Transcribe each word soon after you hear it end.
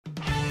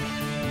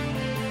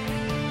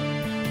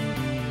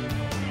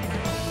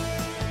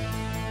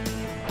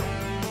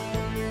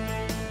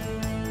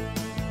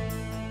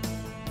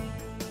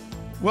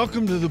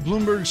Welcome to the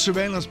Bloomberg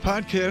Surveillance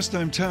Podcast.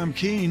 I'm Tom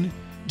Keene.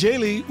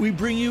 Daily, we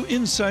bring you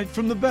insight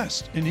from the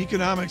best in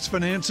economics,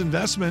 finance,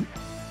 investment,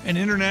 and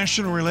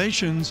international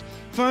relations.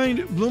 Find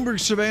Bloomberg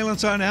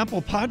Surveillance on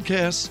Apple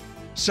Podcasts,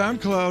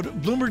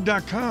 SoundCloud,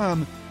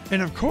 Bloomberg.com,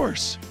 and of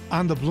course,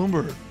 on the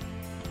Bloomberg.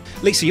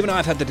 Lisa, you and I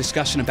have had the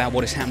discussion about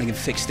what is happening in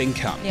fixed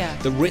income. Yeah.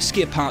 The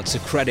riskier parts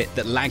of credit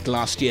that lagged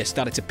last year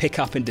started to pick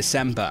up in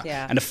December.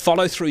 Yeah. And the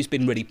follow-through has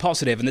been really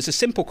positive. And there's a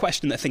simple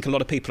question that I think a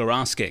lot of people are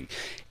asking.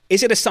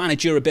 Is it a sign of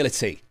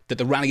durability that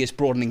the rally is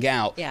broadening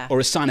out,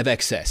 or a sign of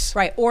excess?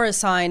 Right, or a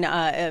sign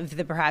of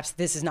that perhaps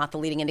this is not the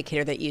leading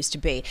indicator that it used to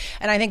be.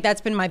 And I think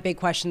that's been my big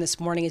question this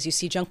morning as you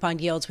see junk bond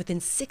yields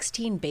within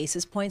 16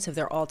 basis points of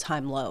their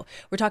all-time low.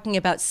 We're talking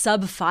about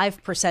sub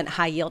 5%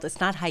 high yield. It's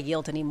not high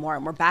yield anymore,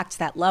 and we're back to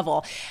that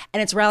level.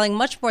 And it's rallying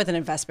much more than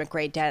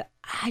investment-grade debt.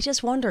 I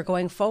just wonder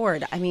going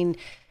forward,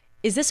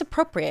 is this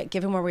appropriate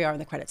given where we are in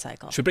the credit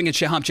cycle? Should we bring in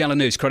Shahab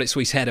Jalinoos, Credit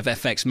Suisse head of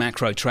FX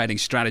macro trading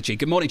strategy.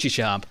 Good morning to you,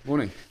 Shahab.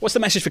 Morning. What's the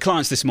message for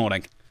clients this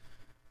morning?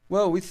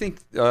 Well, we think,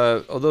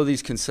 although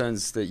these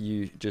concerns that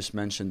you just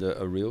mentioned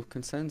are real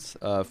concerns,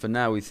 for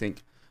now we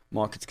think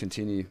markets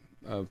continue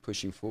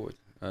pushing forward.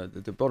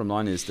 The bottom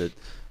line is that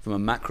from a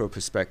macro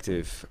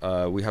perspective,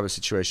 we have a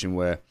situation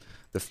where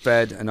the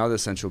Fed and other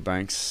central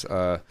banks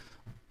are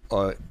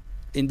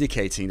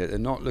indicating that they're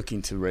not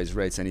looking to raise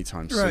rates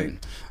anytime soon.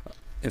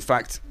 In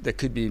fact, there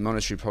could be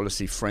monetary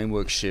policy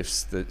framework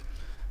shifts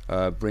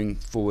that bring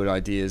forward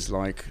ideas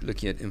like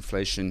looking at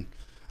inflation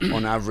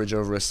on average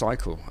over a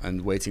cycle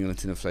and waiting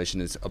until inflation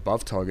is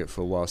above target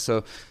for a while.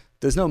 So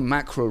there's no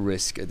macro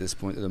risk at this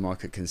point that the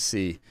market can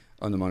see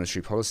on the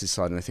monetary policy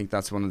side, and I think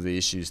that's one of the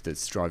issues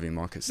that's driving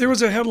markets. There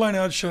was a headline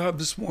out, Shahab,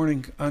 this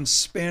morning on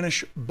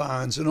Spanish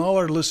bonds, and all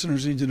our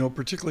listeners need to know,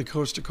 particularly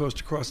coast to coast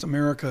across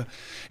America,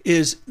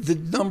 is the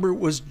number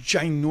was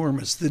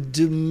ginormous. The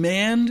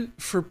demand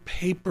for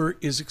paper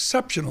is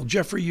exceptional.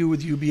 Geoffrey Yu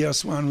with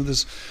UBS went on with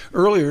this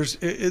earlier.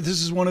 This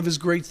is one of his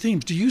great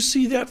themes. Do you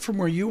see that from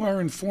where you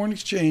are in foreign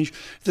exchange,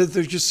 that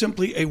there's just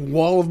simply a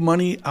wall of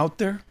money out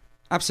there?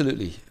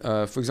 Absolutely.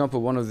 For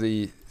example, one of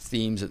the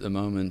themes at the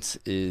moment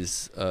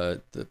is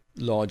the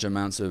large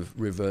amounts of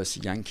reverse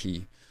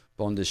Yankee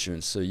bond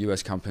issuance. So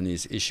U.S.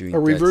 companies issuing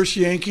reverse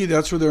Yankee,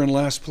 that's where they're in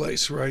last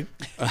place, right?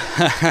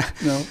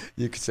 No?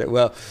 You could say,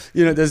 well,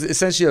 there's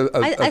essentially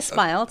I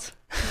smiled.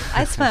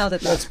 I smiled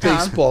at that. That's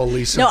baseball,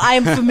 Lisa. No, I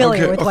am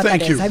familiar with what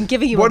that is. I'm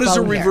giving you what a is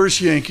a bone reverse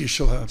here. Yankee,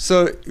 Shahab?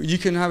 So you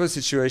can have a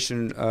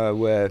situation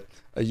where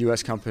a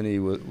U.S. company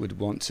would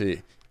want to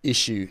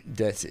issue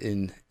debt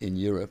in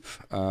Europe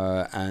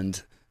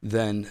and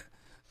then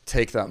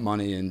take that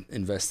money and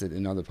invest it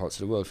in other parts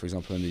of the world, for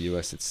example, in the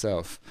US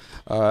itself.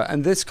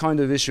 And this kind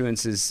of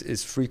issuance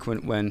is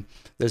frequent when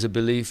there's a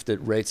belief that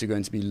rates are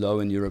going to be low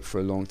in Europe for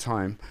a long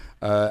time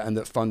and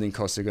that funding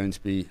costs are going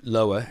to be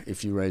lower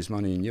if you raise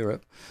money in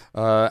Europe.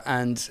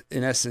 And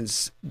in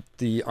essence,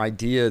 the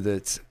idea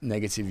that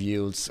negative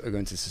yields are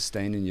going to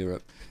sustain in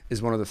Europe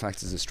is one of the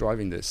factors that's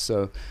driving this.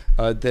 So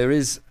there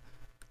is,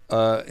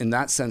 in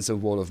that sense, a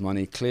wall of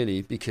money,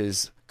 clearly,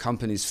 because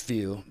companies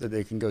feel that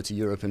they can go to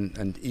Europe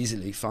and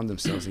easily fund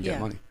themselves and get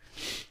money.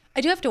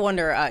 I do have to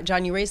wonder,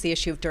 John, you raised the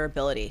issue of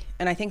durability,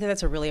 and I think that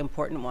that's a really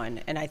important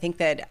one. And I think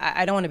that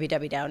I don't want to be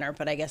Debbie Downer,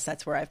 but I guess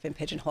that's where I've been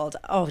pigeonholed.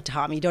 Oh,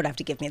 Tom, you don't have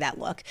to give me that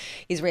look.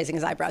 He's raising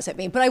his eyebrows at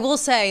me. But I will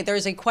say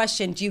there's a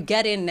question, do you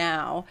get in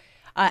now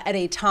at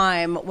a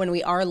time when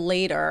we are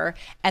later,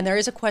 and there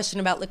is a question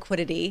about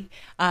liquidity,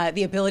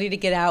 the ability to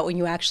get out when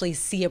you actually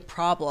see a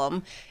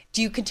problem.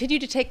 Do you continue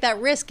to take that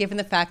risk given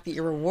the fact that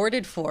you're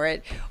rewarded for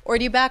it, or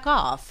do you back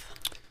off?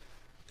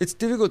 It's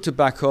difficult to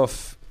back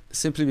off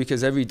simply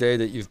because every day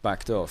that you've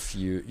backed off,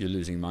 you're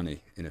losing money,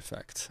 in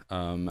effect.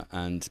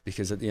 And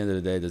because at the end of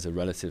the day, there's a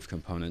relative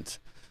component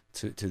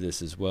to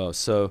this as well.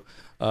 So,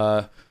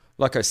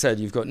 like I said,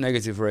 you've got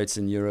negative rates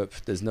in Europe.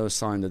 There's no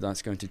sign that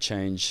that's going to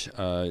change.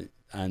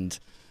 And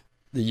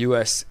the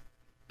US,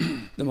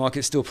 the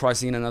market's still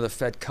pricing in another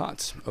Fed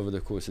cut over the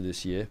course of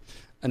this year.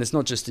 And it's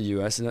not just the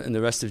US. In the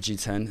rest of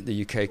G10,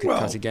 the UK could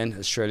cut again.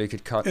 Australia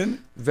could cut.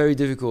 Very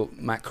difficult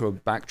macro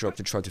backdrop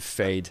to try to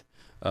fade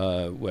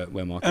where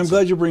markets I'm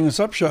glad you bring this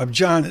up, Shahab.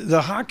 John,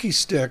 the hockey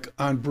stick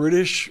on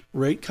British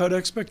rate cut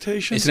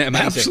expectations, isn't it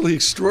amazing? Absolutely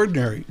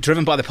extraordinary.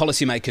 Driven by the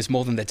policymakers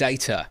more than the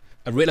data.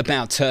 A real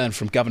about turn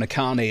from Governor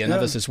Carney and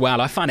others as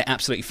well. I find it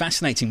absolutely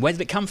fascinating. Where did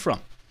it come from?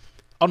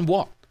 On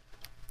what?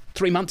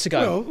 3 months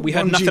ago, we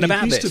heard nothing GDP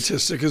about this.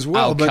 Statistic as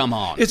well. Oh, but come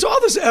on. It's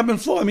all this ebb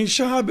and flow. I mean,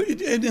 Shahab,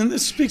 and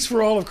this speaks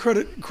for all of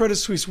Credit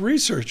Suisse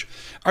research.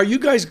 Are you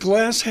guys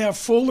glass half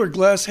full or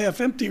glass half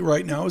empty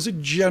right now as a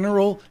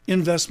general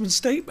investment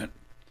statement?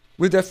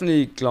 We're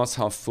definitely glass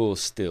half full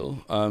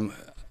still.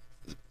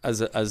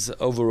 As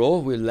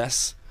overall, we're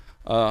less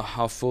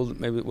half full.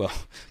 Maybe, well,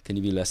 can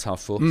you be less half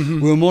full? Mm-hmm.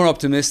 We were more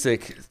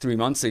optimistic 3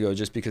 months ago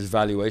just because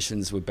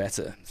valuations were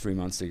better 3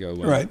 months ago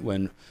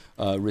when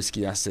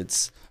risky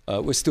assets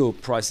we're still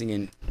pricing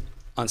in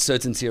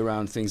uncertainty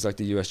around things like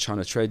the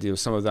US-China trade deal.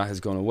 Some of that has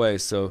gone away.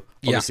 So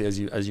obviously,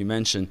 as you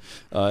mentioned,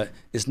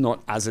 it's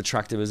not as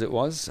attractive as it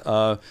was.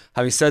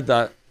 Having said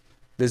that,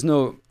 there's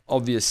no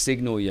obvious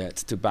signal yet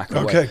to back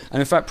away. And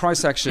in fact,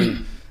 price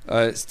action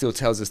still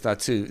tells us that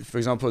too. For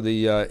example,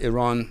 the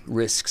Iran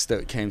risks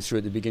that came through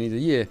at the beginning of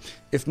the year,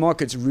 if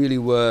markets really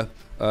were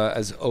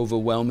as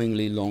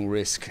overwhelmingly long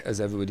risk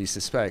as everybody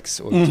suspects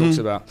or talks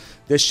about,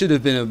 there should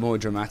have been a more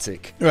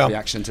dramatic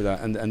reaction to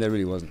that, and there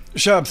really wasn't.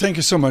 Shahab, thank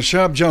you so much.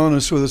 Shahab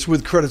Jalinoos with us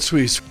with Credit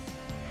Suisse.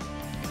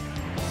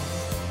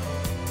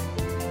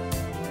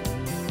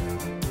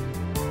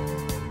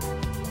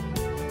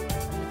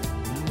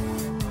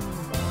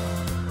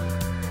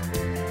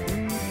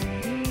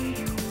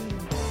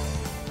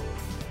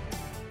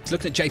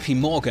 Looking at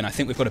JPMorgan, I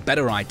think we've got a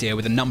better idea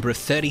with a number of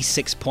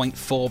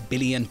 $36.4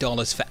 billion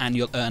for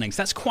annual earnings.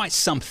 That's quite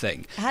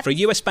something for a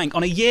US bank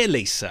on a year,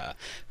 Lisa,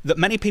 that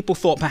many people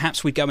thought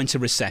perhaps we'd go into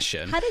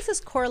recession. How does this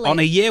correlate? On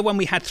a year when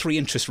we had 3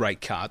 interest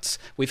rate cuts,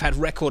 we've had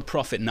record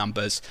profit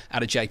numbers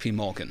out of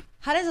JPMorgan.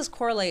 How does this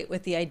correlate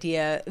with the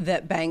idea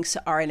that banks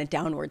are in a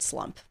downward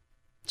slump?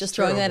 Just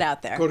throwing that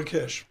out there. Go to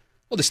cash.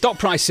 Well, the stock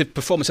price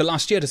performance of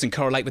last year doesn't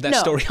correlate with that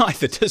story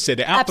either, does it?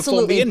 It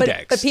outperformed the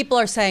index. But people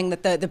are saying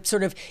that the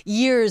sort of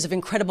years of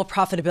incredible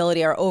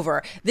profitability are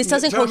over. This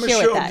doesn't cohere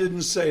with that. Tom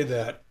didn't say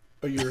that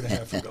a year and a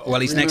half ago.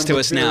 Well, he's next to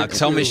us now.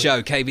 Tom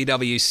Michaud,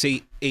 KBW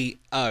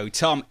CEO.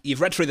 Tom,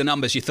 you've read through the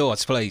numbers. Your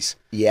thoughts, please.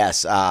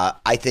 Yes,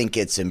 I think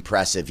it's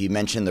impressive. You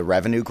mentioned the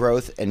revenue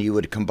growth, and you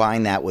would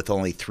combine that with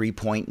only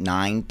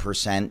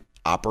 3.9%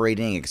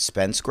 operating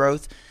expense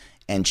growth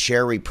and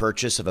share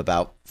repurchase of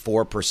about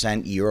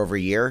 4% year over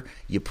year.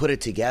 You put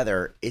it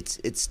together,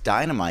 it's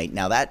dynamite.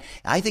 Now that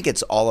I think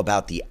it's all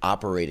about the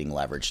operating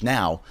leverage.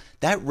 Now,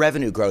 that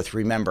revenue growth,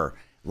 remember,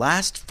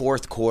 last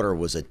fourth quarter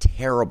was a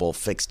terrible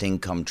fixed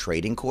income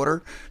trading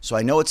quarter. So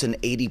I know it's an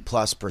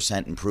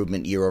 80+%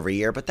 improvement year over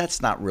year, but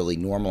that's not really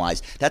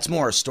normalized. That's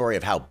more a story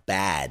of how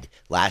bad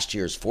last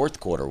year's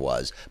fourth quarter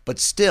was. But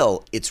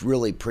still, it's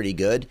really pretty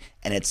good.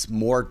 And it's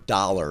more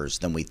dollars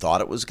than we thought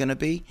it was going to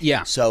be.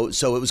 Yeah. So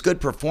it was good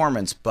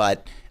performance,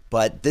 but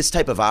this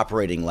type of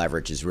operating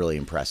leverage is really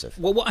impressive.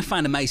 Well, what I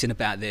find amazing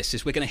about this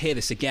is we're going to hear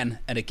this again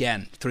and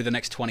again through the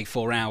next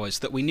 24 hours,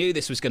 that we knew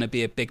this was going to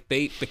be a big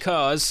beat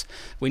because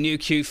we knew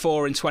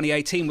Q4 in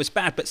 2018 was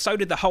bad, but so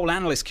did the whole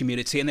analyst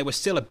community, and they were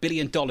still $1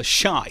 billion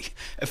shy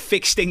of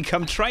fixed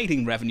income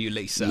trading revenue,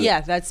 Lisa.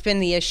 Yeah, that's been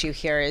the issue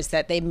here, is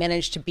that they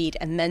managed to beat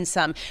and then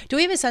some. Do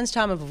we have a sense,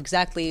 Tom, of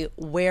exactly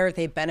where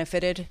they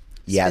benefited?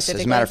 Yes,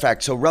 as a matter of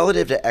fact. So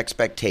relative to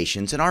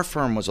expectations, and our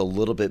firm was a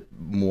little bit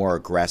more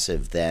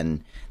aggressive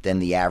than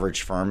the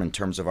average firm in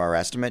terms of our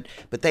estimate,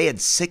 but they had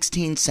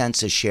 16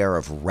 cents a share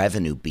of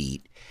revenue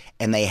beat,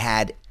 and they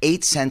had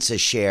 8 cents a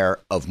share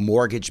of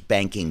mortgage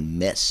banking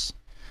miss.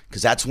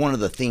 Because that's one of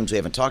the themes we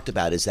haven't talked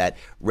about, is that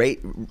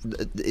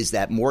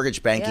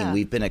mortgage banking.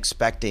 We've been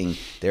expecting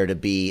there to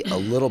be a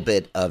little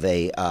bit of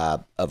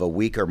a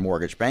weaker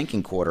mortgage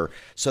banking quarter.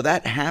 So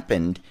that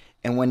happened,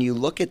 and when you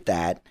look at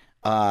that,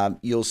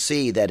 you'll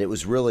see that it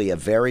was really a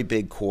very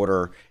big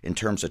quarter in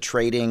terms of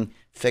trading.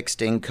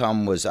 Fixed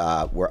income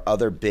were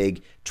other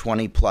big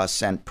 20+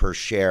 cent per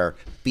share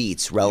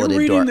beats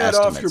relative to our estimates. You're reading that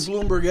off your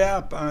Bloomberg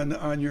app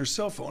on your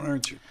cell phone,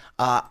 aren't you?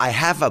 I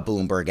have a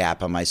Bloomberg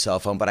app on my cell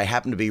phone, but I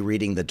happen to be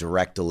reading the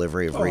direct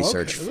delivery of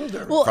research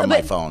from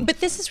my phone. But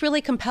this is really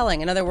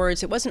compelling. In other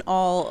words, it wasn't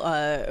all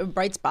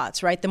bright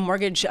spots, right? The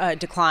mortgage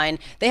decline,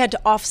 they had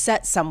to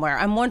offset somewhere.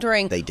 I'm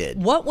wondering, they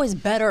did. What was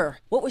better?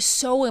 What was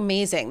so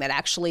amazing that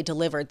actually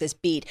delivered this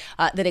beat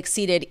that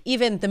exceeded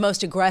even the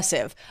most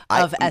aggressive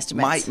of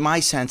estimates?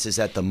 My sense is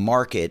that the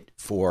market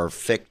for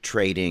FICC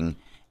trading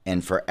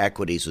and for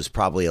equities was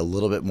probably a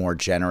little bit more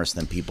generous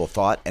than people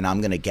thought, and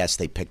I'm going to guess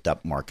they picked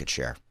up market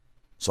share.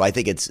 So I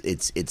think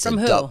it's from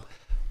who?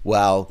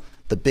 Well,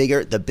 the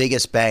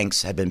biggest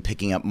banks have been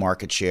picking up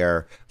market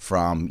share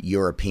from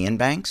European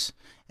banks.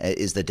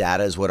 Is the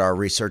data is what our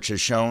research has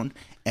shown,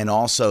 and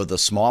also the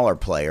smaller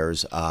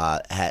players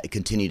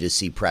continue to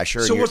see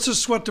pressure. So what's the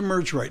sweat to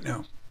merge right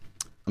now?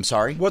 I'm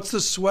sorry? What's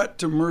the sweat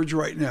to merge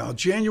right now?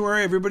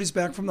 January, everybody's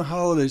back from the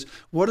holidays.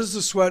 What is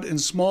the sweat in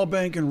small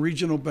bank and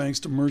regional banks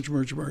to merge?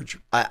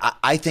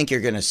 I think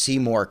you're going to see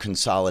more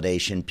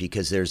consolidation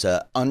because there's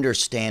a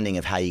understanding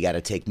of how you got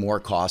to take more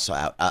costs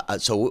out.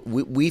 So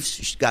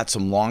we've got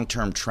some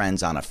long-term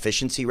trends on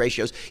efficiency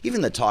ratios.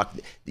 Even the talk,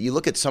 you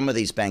look at some of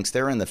these banks,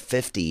 they're in the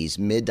 50s,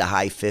 mid to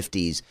high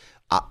 50s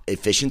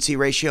efficiency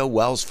ratio.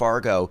 Wells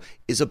Fargo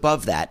is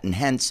above that, and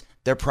hence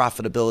their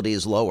profitability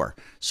is lower.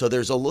 So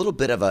there's a little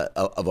bit of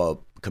a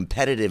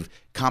competitive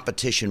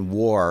competition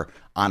war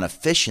on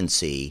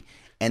efficiency.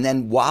 And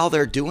then while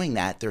they're doing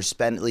that, they're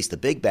spending, at least the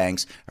big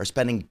banks, are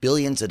spending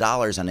billions of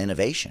dollars on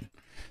innovation.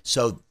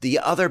 So the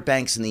other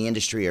banks in the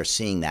industry are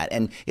seeing that.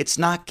 And it's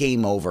not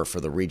game over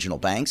for the regional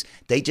banks.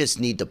 They just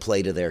need to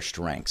play to their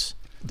strengths.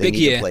 Big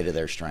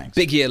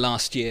year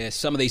last year.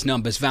 Some of these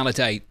numbers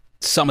validate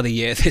some of the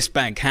year this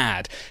bank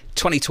had.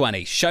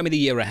 2020, show me the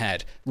year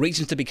ahead.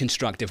 Reasons to be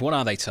constructive. What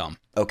are they, Tom?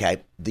 Okay,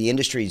 the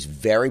industry is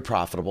very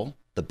profitable.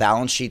 The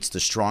balance sheet's the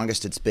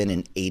strongest it's been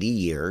in 80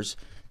 years.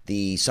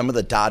 Some of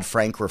the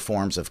Dodd-Frank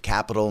reforms of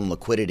capital and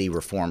liquidity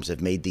reforms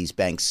have made these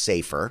banks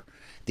safer.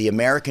 the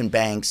American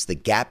banks, the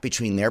gap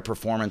between their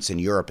performance in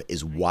Europe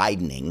is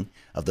widening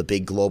of the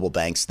big global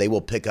banks. They will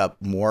pick up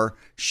more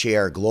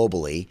share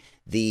globally.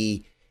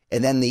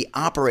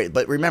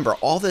 But remember,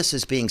 all this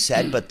is being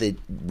said, but the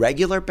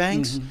regular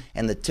banks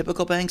and the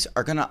typical banks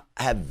are going to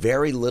have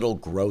very little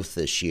growth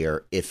this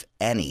year, if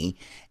any.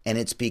 And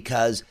it's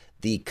because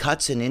the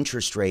cuts in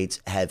interest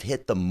rates have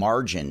hit the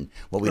margin.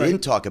 What we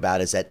didn't talk about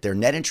is that their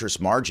net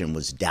interest margin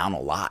was down a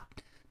lot.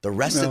 The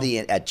rest of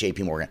at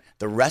JPMorgan,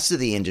 the rest of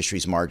the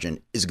industry's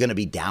margin is going to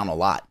be down a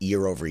lot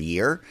year over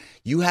year.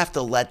 You have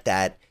to let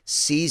that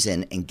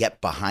season and get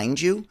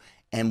behind you.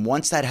 And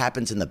once that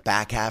happens in the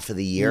back half of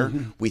the year,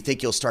 we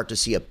think you'll start to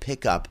see a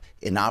pickup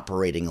in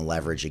operating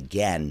leverage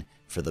again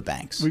for the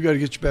banks. We got to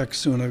get you back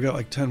soon. I've got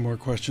like 10 more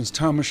questions.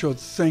 Tom Michaud,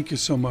 thank you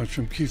so much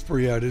from Keefe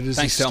Bruyette. It is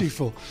a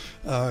Stifel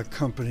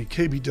company,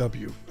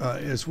 KBW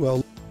as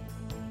well.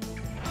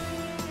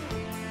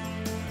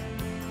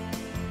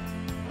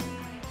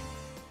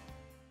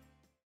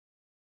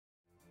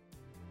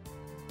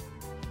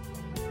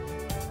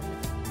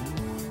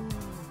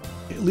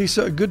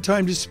 Lisa, a good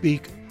time to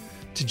speak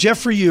to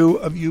Geoffrey Yu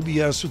of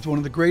UBS with one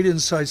of the great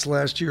insights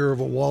last year of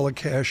a wall of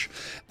cash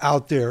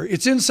out there.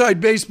 It's inside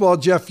baseball,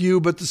 Jeff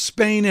Yu, but the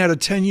Spain had a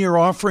 10-year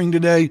offering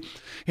today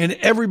and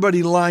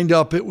everybody lined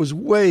up. It was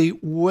way,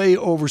 way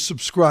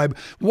oversubscribed.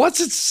 What's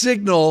its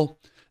signal,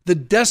 the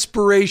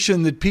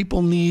desperation that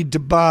people need to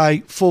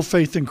buy full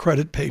faith and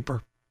credit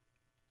paper?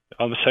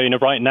 So,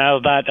 right now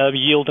that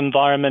yield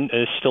environment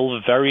is still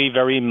very,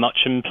 very much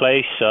in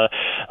place.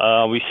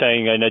 Are we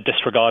saying,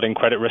 disregarding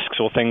credit risks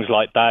or things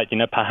like that?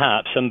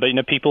 Perhaps.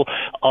 But, people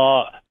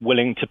are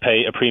willing to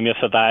pay a premium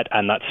for that,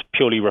 and that's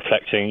purely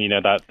reflecting,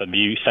 that the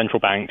new central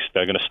banks,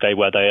 they're going to stay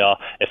where they are,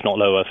 if not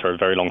lower, for a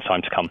very long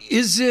time to come.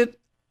 Is it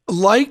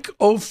like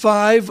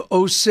 05,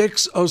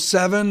 06,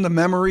 07, the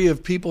memory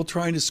of people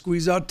trying to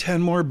squeeze out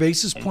 10 more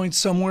basis points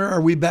somewhere?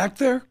 Are we back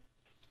there?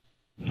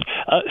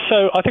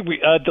 So I think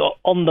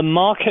on the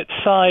market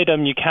side,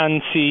 you can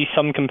see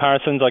some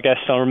comparisons. I guess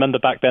I remember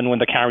back then when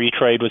the carry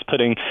trade was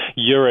putting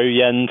euro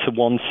yen to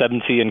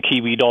 170 and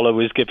Kiwi dollar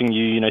was giving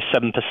you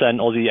 7%,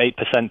 Aussie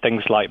 8%,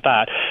 things like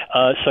that.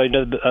 So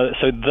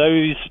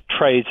those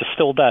trades are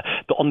still there.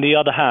 But on the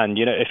other hand,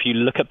 if you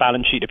look at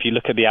balance sheet, if you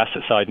look at the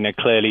asset side,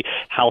 clearly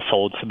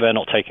households, they're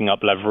not taking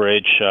up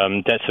leverage,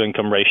 debt to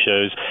income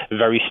ratios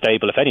very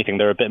stable. If anything,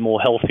 they're a bit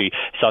more healthy.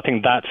 So I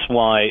think that's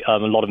why a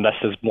lot of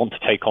investors want to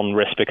take on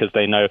risk, because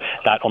they know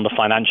that on the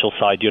financial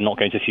side, you're not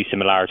going to see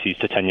similarities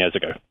to 10 years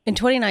ago. In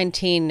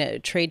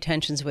 2019, trade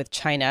tensions with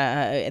China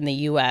and the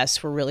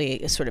U.S. were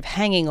really sort of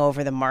hanging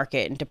over the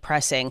market and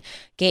depressing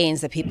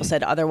gains that people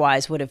said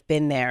otherwise would have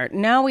been there.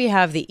 Now we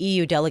have the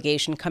EU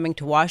delegation coming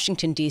to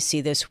Washington,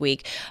 D.C. this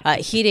week,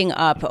 heating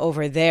up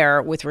over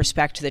there with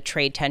respect to the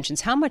trade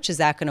tensions. How much is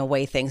that going to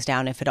weigh things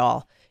down, if at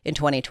all, in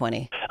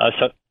 2020?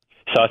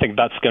 So I think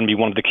that's going to be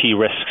one of the key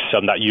risks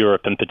that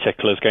Europe in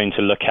particular is going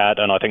to look at.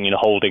 And I think,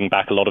 holding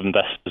back a lot of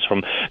investors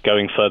from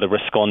going further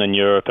risk on in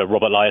Europe.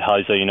 Robert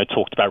Lighthizer,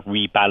 talked about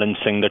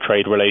rebalancing the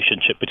trade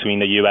relationship between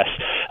the US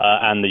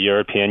and the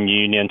European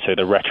Union. So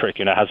the rhetoric,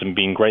 hasn't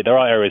been great. There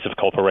are areas of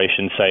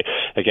cooperation, say,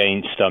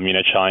 against,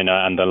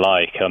 China and the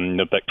like.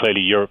 But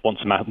clearly Europe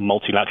wants a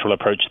multilateral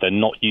approach. They're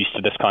not used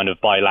to this kind of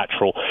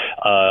bilateral,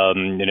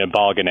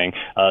 bargaining.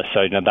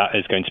 So that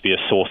is going to be a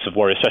source of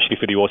worry, especially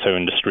for the auto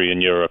industry in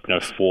Europe,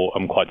 for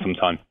quite some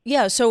time.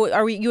 Yeah. So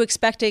are you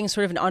expecting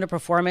sort of an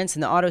underperformance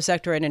in the auto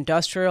sector and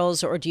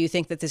industrials, or do you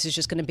think that this is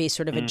just going to be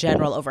sort of a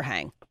general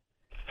overhang?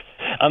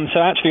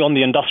 So actually on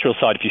the industrial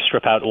side, if you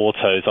strip out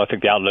autos, I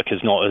think the outlook is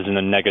not as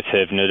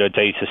negative. The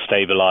data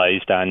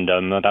stabilized, and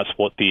that's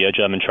what the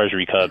German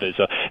Treasury curve is,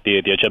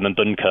 the German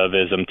Bund curve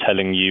is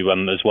telling you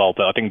as well.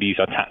 But I think these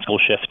are tactical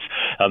shifts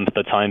for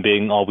the time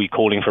being. Are we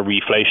calling for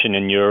reflation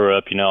in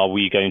Europe? Are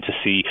we going to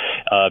see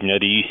the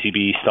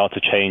ECB start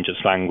to change its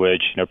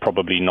language?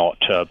 Probably not.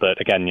 But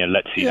again,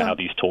 let's see how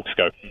these talks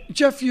go.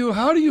 Jeff Yu,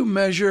 how do you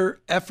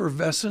measure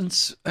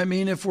effervescence? I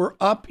mean, if we're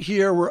up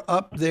here, we're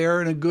up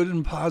there in a good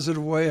and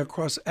positive way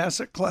across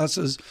asset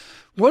classes.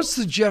 What's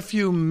the Jeff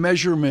Yu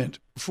measurement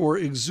for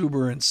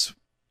exuberance?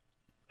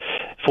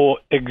 For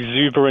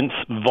exuberance,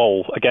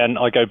 vol. Again,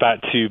 I go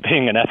back to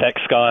being an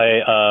FX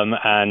guy,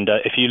 and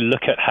if you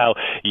look at how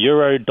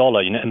euro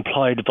dollar,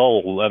 implied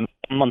vol,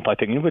 month, I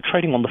think we're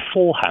trading on the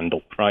 4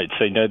 handle, right?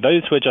 So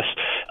those were just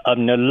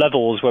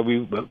levels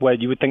where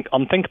you would think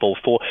unthinkable.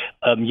 For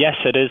yes,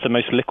 it is the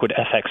most liquid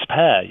FX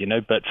pair,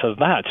 but for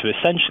that to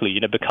essentially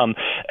become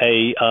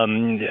a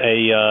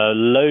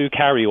low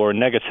carry or a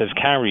negative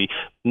carry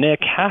near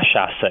cash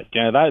asset,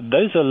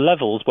 those are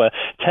levels where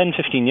 10,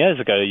 15 years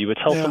ago you would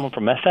tell someone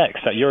from FX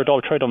that euro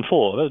dollar trade on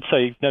 4. They would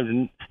say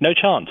no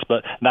chance,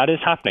 but that is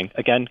happening.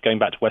 Again, going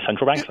back to where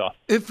central banks are.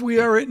 If we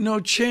are at no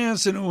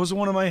chance, and it was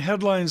one of my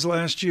headlines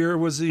last year,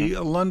 was the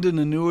London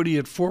annuity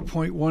at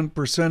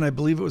 4.1%. I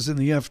believe it was in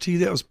the FT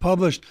that was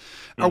published.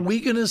 Are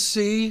we going to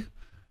see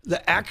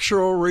the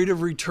actual rate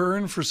of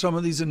return for some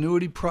of these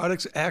annuity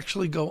products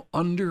actually go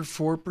under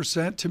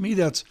 4%? To me,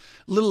 that's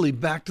literally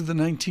back to the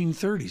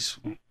 1930s.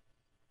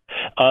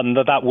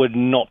 that would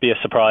not be a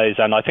surprise.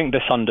 And I think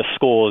this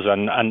underscores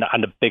and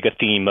a bigger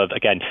theme of,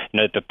 again,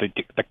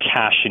 the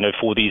cash,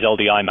 for these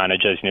LDI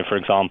managers, for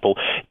example,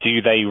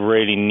 do they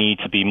really need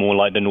to be more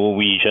like the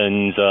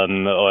Norwegians,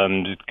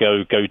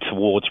 go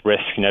towards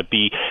risk,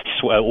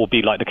 or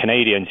be like the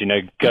Canadians,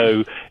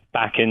 go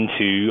back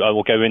into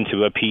or go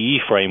into a PE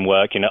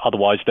framework,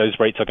 otherwise those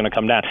rates are going to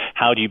come down.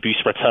 How do you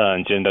boost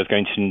returns? There's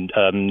going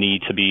to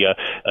need to be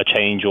a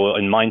change or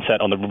in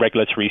mindset on the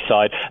regulatory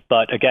side.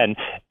 But again,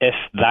 if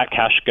that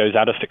cash goes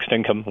out of fixed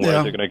income, where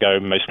is it going to go?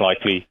 Most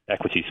likely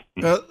equities.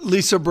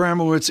 Lisa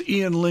Bramowitz,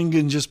 Ian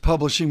Lingen just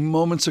publishing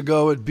moments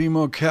ago at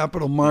BMO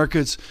Capital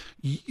Markets.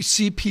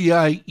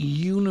 CPI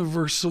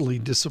universally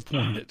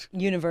disappointed.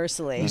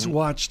 Universally. He's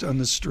watched on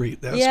the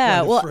street. That's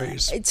quite a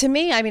phrase. To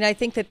me, I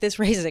think that this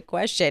raises a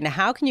question.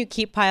 How can you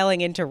keep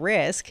piling into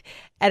risk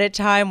at a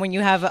time when you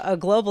have a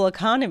global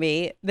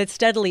economy that's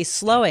steadily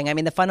slowing?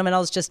 The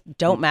fundamentals just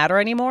don't matter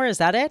anymore. Is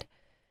that it?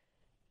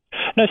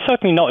 No,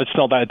 certainly not. It's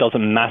not that it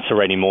doesn't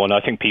matter anymore, and I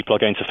think people are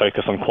going to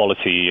focus on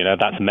quality.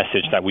 That's a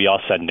message that we are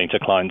sending to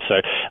clients.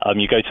 So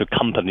you go to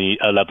company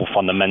level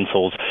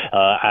fundamentals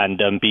and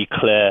be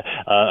clear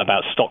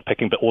about stock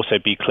picking, but also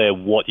be clear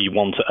what you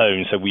want to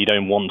own. So we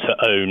don't want to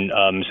own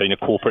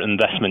corporate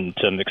investment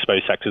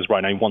exposed sectors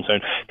right now. We want to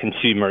own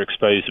consumer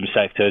exposed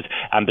sectors,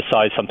 and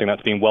besides, something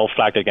that's been well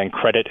flagged, again,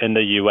 credit in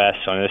the US,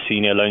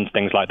 senior loans,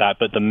 things like that.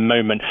 But the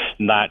moment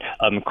that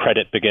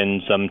credit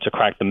begins to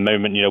crack, the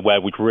moment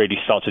where we'd really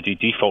start to do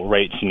default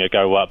rates,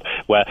 go up,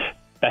 where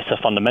better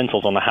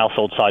fundamentals on the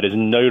household side is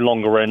no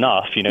longer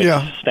enough, to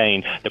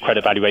sustain the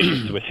credit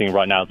valuations we're seeing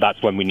right now,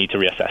 that's when we need to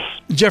reassess.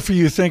 Geoffrey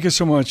Yu, thank you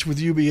so much with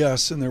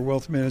UBS and their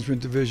wealth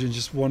management division.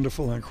 Just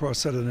wonderful on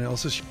cross-set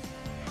analysis.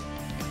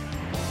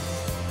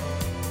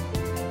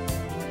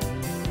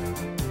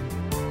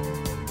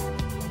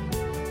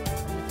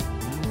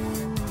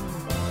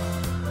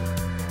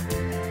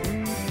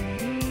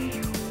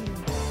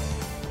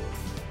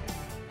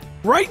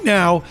 Right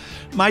now,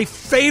 my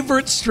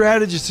favorite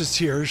strategist is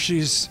here.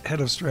 She's head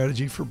of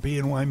strategy for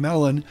BNY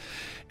Mellon.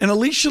 And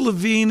Alicia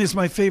Levine is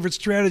my favorite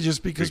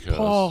strategist because,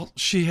 Paul,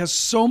 she has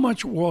so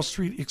much Wall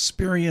Street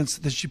experience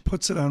that she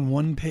puts it on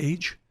one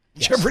page.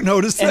 Yes. Did you ever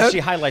notice that? And she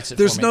highlights it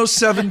There's for me. no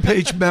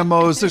 7-page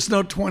memos. There's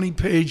no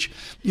 20-page,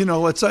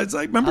 it's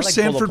like, remember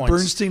Sanford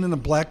Bernstein in the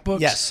Black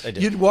Books? Yes, I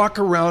did. You'd walk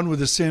around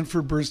with a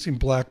Sanford Bernstein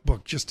Black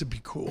Book just to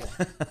be cool,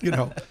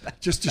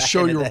 just to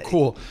show you were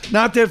cool.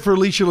 Not that for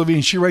Alicia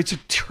Levine. She writes a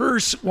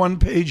terse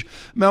 1-page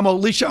memo.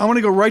 Alicia, I want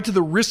to go right to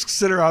the risks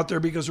that are out there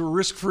because we're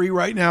risk-free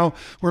right now.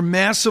 We're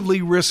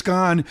massively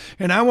risk-on.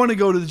 And I want to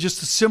go to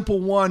just a simple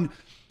one.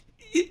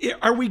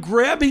 Are we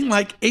grabbing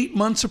like 8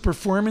 months of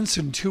performance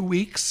in 2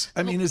 weeks?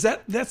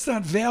 That's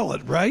not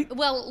valid, right?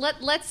 Well,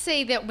 let's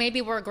say that maybe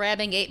we're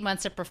grabbing 8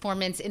 months of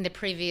performance in the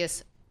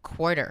previous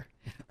quarter,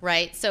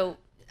 right? So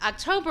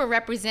October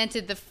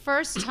represented the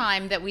first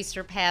time that we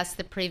surpassed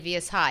the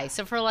previous high.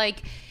 So for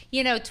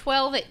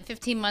 12,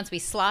 15 months, we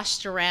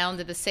sloshed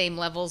around at the same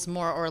levels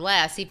more or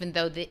less, even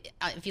though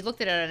if you looked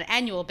at it on an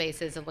annual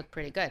basis, it looked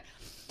pretty good.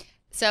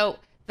 So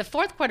the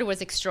fourth quarter was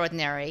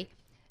extraordinary.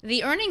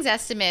 The earnings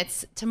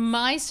estimates, to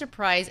my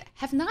surprise,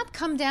 have not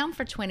come down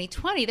for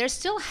 2020. They're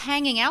still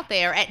hanging out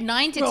there at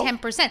 9 to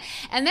 10%.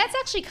 And that's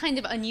actually kind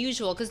of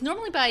unusual because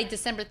normally by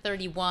December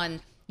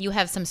 31, you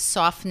have some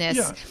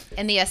softness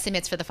in the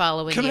estimates for the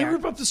following year. Can I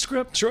rip up the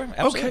script? Sure,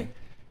 absolutely. Okay.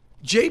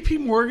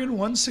 JPMorgan,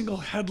 one single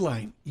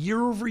headline.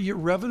 Year-over-year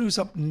revenues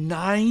up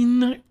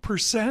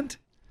 9%?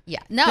 Yeah.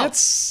 No.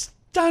 That's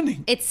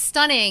stunning. It's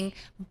stunning.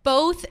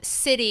 Both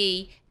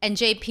Citi and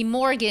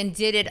JPMorgan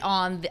did it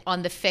on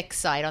the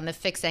fixed side, on the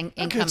fixed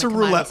income. Okay, it's a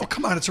roulette. Oh,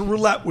 come on, it's a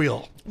roulette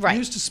wheel. Right. I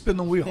used to spin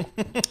the wheel.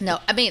 No,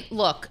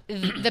 look,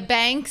 the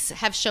banks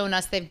have shown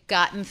us they've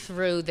gotten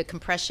through the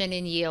compression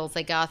in yields.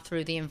 They got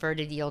through the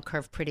inverted yield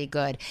curve pretty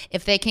good.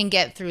 If they can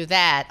get through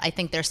that, I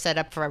think they're set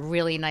up for a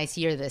really nice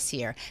year this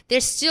year. They're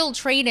still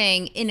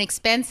trading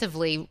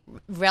inexpensively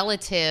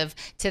relative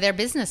to their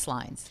business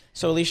lines.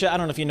 So, Alicia, I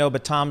don't know if you know,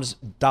 but Tom's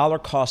dollar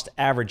cost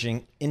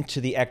averaging into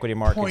the equity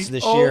markets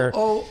this year.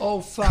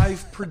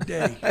 0.0005 per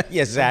day.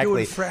 Yeah,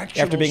 exactly.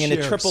 After being in a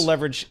shares. triple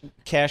leverage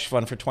cash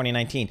fund for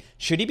 2019.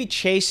 Should he be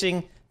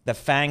chasing the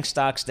FANG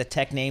stocks, the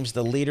tech names,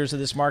 the leaders of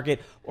this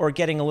market, or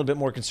getting a little bit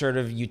more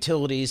conservative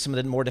utilities, some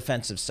of the more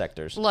defensive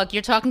sectors? Look,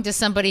 you're talking to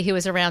somebody who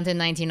was around in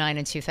 99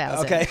 and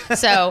 2000. Okay.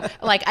 So,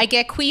 I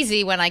get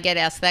queasy when I get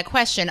asked that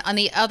question. On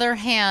the other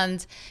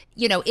hand,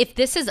 if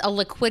this is a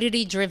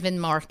liquidity-driven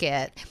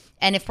market,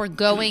 and if we're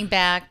going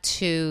back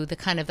to the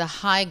kind of the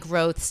high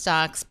growth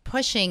stocks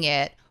pushing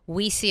it,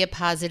 we see a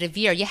positive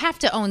year. You have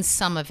to own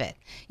some of it.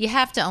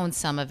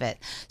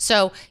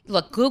 So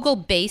look, Google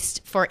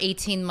based for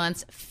 18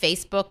 months,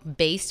 Facebook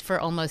based for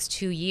almost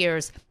 2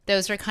 years.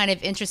 Those are kind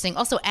of interesting.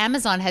 Also,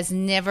 Amazon has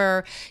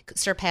never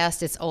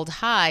surpassed its old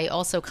high,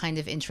 also kind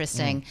of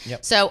interesting.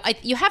 Yep. So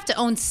you have to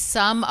own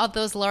some of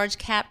those large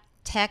cap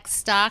tech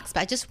stocks,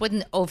 but I just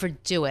wouldn't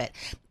overdo it.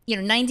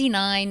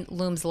 99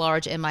 looms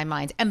large in my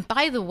mind. And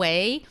by the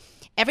way,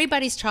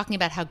 Everybody's talking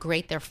about how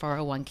great their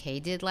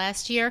 401k did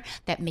last year.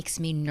 That makes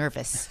me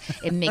nervous.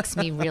 It makes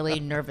me really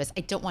nervous.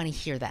 I don't want to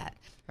hear that,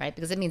 right?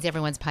 Because it means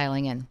everyone's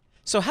piling in.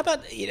 So how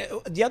about,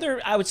 the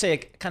other, I would say,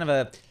 kind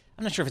of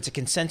I'm not sure if it's a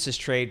consensus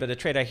trade, but a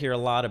trade I hear a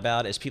lot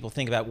about as people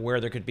think about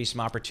where there could be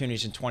some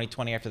opportunities in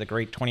 2020 after the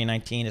great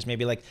 2019 is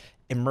maybe like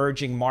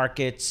emerging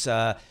markets,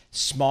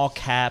 small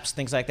caps,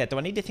 things like that. Do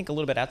I need to think a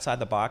little bit outside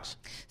the box?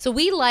 So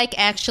we like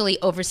actually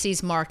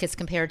overseas markets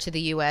compared to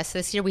the U.S.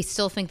 this year. We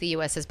still think the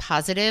U.S. is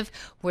positive.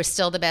 We're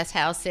still the best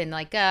house in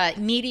like a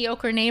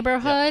mediocre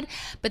neighborhood.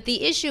 Yep. But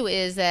the issue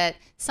is that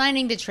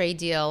signing the trade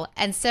deal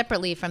and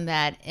separately from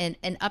that, an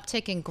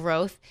uptick in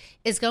growth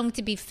is going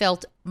to be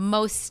felt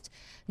most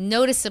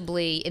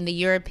noticeably in the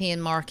European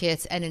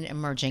markets and in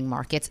emerging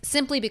markets,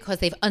 simply because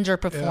they've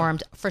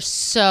underperformed for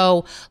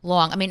so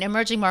long. I mean,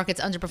 emerging markets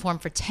underperformed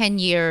for 10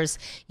 years.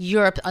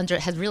 Europe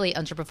has really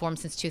underperformed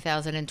since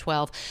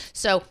 2012.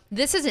 So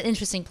this is an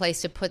interesting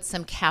place to put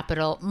some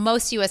capital.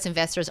 Most U.S.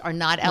 investors are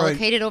not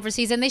allocated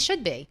overseas, and they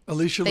should be.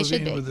 Alicia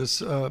Levine with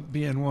this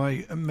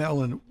BNY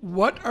Mellon.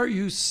 What are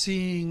you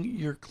seeing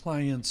your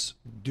clients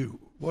do?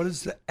 What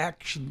is the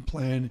action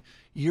plan,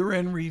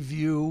 year-end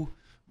review,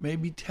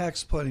 maybe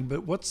tax planning,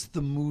 but what's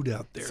the mood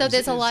out there? So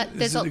there's a lot.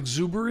 Is it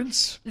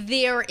exuberance?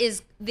 There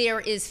is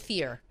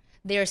fear.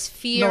 There's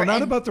fear. No,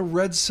 not about the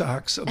Red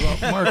Sox,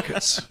 about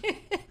markets.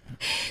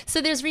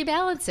 So there's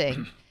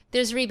rebalancing.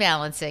 There's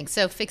rebalancing.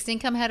 So fixed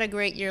income had a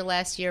great year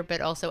last year,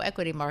 but also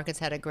equity markets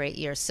had a great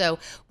year. So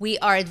we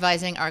are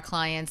advising our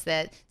clients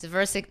that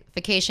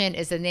diversification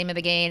is the name of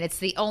the game. It's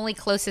the only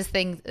closest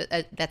thing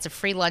that's a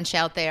free lunch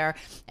out there,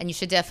 and you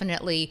should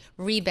definitely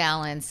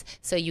rebalance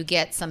so you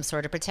get some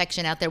sort of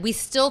protection out there. We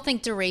still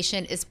think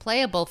duration is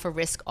playable for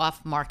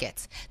risk-off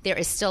markets. There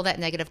is still that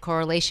negative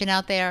correlation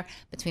out there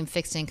between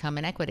fixed income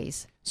and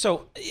equities.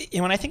 So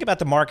when I think about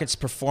the market's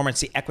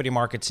performance, the equity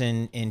markets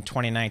in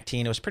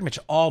 2019, it was pretty much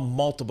all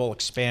multiple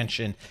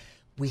expansion.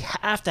 We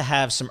have to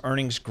have some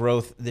earnings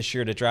growth this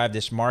year to drive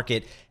this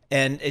market.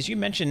 And as you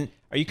mentioned,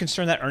 are you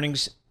concerned that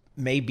earnings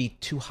may be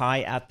too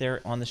high out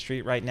there on the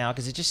street right now?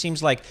 Because it just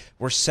seems like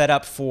we're set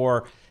up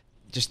for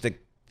just the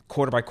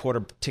quarter by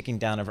quarter ticking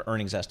down of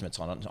earnings estimates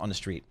on the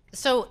street.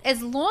 So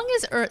as long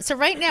as so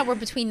right now we're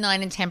between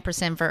 9 and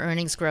 10% for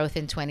earnings growth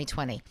in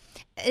 2020.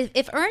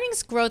 If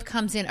earnings growth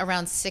comes in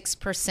around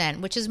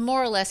 6%, which is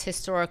more or less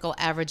historical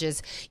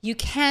averages, you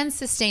can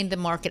sustain the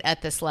market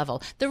at this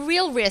level. The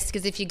real risk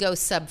is if you go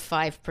sub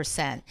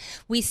 5%.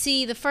 We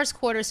see the first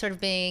quarter sort of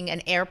being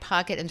an air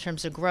pocket in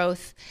terms of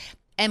growth.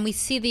 And we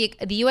see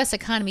the U.S.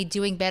 economy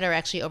doing better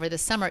actually over the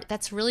summer.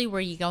 That's really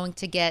where you're going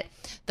to get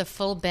the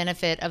full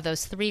benefit of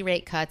those 3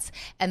 rate cuts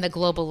and the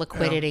global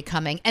liquidity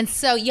coming. And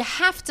so you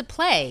have to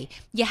play.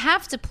 You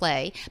have to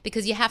play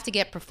because you have to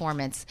get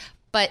performance.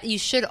 But you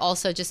should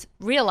also just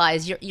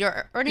realize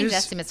your earnings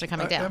estimates are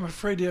coming down. I'm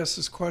afraid to ask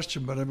this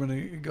question, but I'm going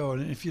to go.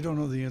 And if you don't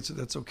know the answer,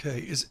 that's okay.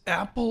 Is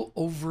Apple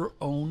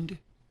over-owned?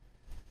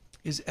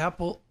 Is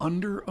Apple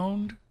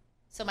under-owned?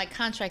 So my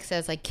contract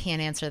says I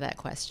can't answer that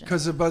question.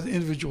 Because about the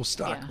individual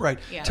stock, Yeah. right?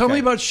 Yeah. Tell me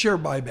about share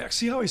buyback.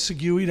 See how I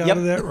segued out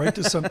of that right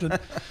to something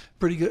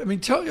pretty good. I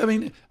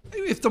mean,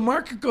 if the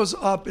market goes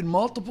up and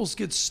multiples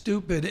get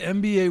stupid,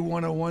 MBA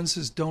 101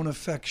 says don't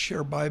affect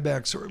share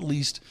buybacks, or at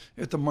least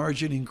at the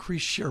margin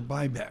increase share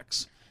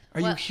buybacks.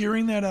 Are you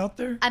hearing that out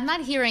there? I'm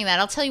not hearing that.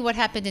 I'll tell you what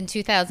happened in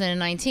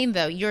 2019,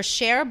 though. Your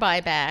share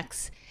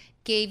buybacks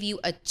gave you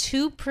a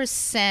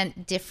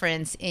 2%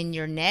 difference in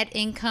your net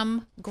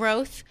income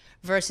growth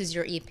versus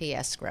your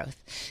EPS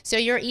growth. So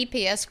your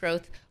EPS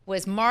growth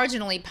was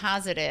marginally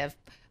positive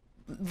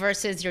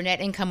versus your net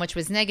income, which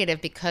was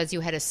negative because you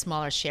had a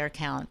smaller share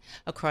count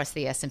across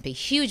the S&P.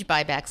 Huge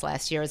buybacks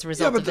last year as a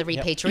result of the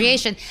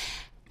repatriation.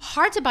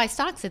 Hard to buy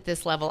stocks at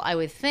this level, I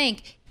would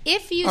think.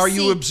 Are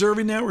you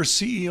observing that where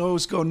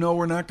CEOs go, no,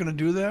 we're not going to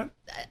do that?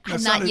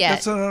 Not yet.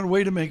 That's not a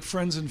way to make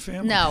friends and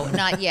family. No,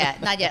 not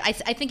yet. Not yet.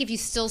 I think if you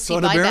still see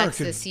buybacks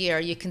this year,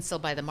 you can still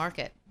buy the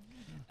market.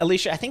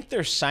 Alicia, I think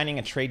they're signing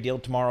a trade deal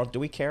tomorrow. Do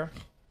we care?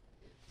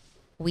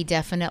 We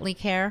definitely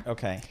care.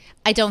 Okay.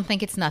 I don't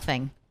think it's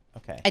nothing.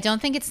 Okay. I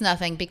don't think it's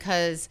nothing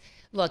because,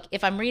 look,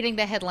 if I'm reading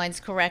the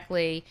headlines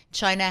correctly,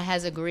 China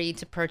has agreed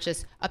to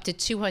purchase up to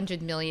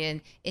 $200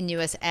 million in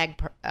U.S.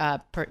 ag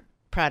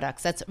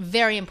products. That's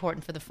very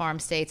important for the farm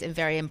states and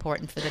very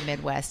important for the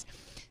Midwest.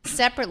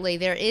 Separately,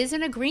 there is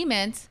an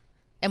agreement,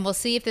 and we'll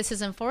see if this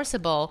is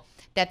enforceable,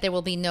 that there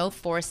will be no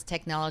forced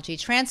technology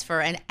transfer.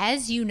 And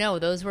as you know,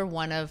 those were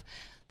one of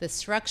the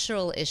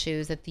structural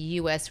issues that the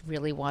U.S.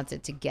 really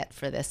wanted to get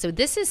for this. So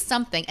this is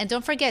something, and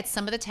don't forget,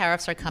 some of the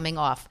tariffs are coming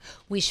off.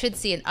 We should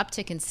see an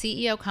uptick in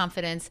CEO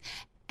confidence,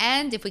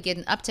 and if we get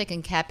an uptick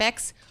in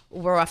CapEx,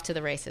 we're off to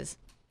the races.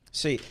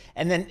 See,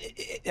 and then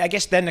I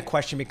guess then the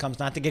question becomes,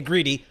 not to get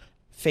greedy,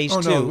 phase 2.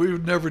 Oh, no, we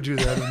would never do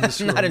that in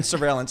this room. Not in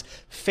surveillance.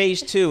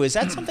 Phase 2, is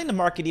that something the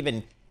market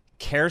even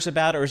cares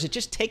about, or is it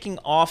just taking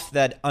off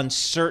that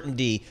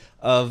uncertainty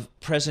of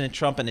President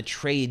Trump and the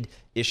trade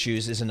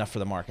issues is enough for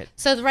the market?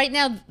 So right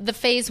now, the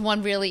phase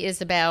 1 really is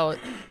about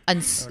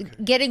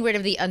getting rid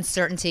of the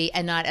uncertainty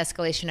and not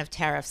escalation of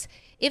tariffs.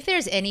 if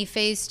there's any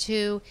phase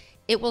 2,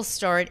 it will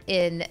start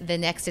in the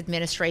next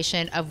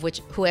administration of which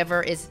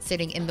whoever is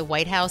sitting in the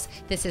White House.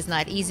 This is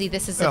not easy.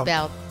 This is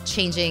about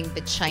changing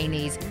the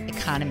Chinese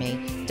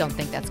economy. Don't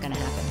think that's going to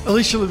happen.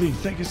 Alicia Levine,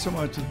 thank you so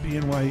much with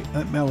BNY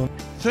at Mellon.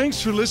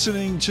 Thanks for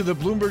listening to the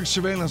Bloomberg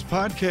Surveillance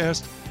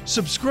Podcast.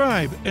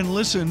 Subscribe and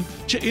listen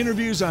to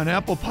interviews on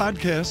Apple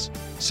Podcasts,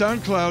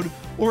 SoundCloud,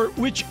 or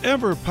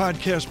whichever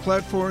podcast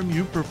platform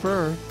you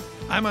prefer.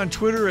 I'm on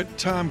Twitter at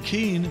Tom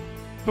Keene.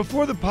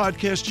 Before the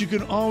podcast, you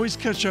can always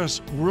catch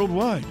us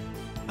worldwide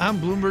on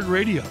Bloomberg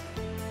Radio.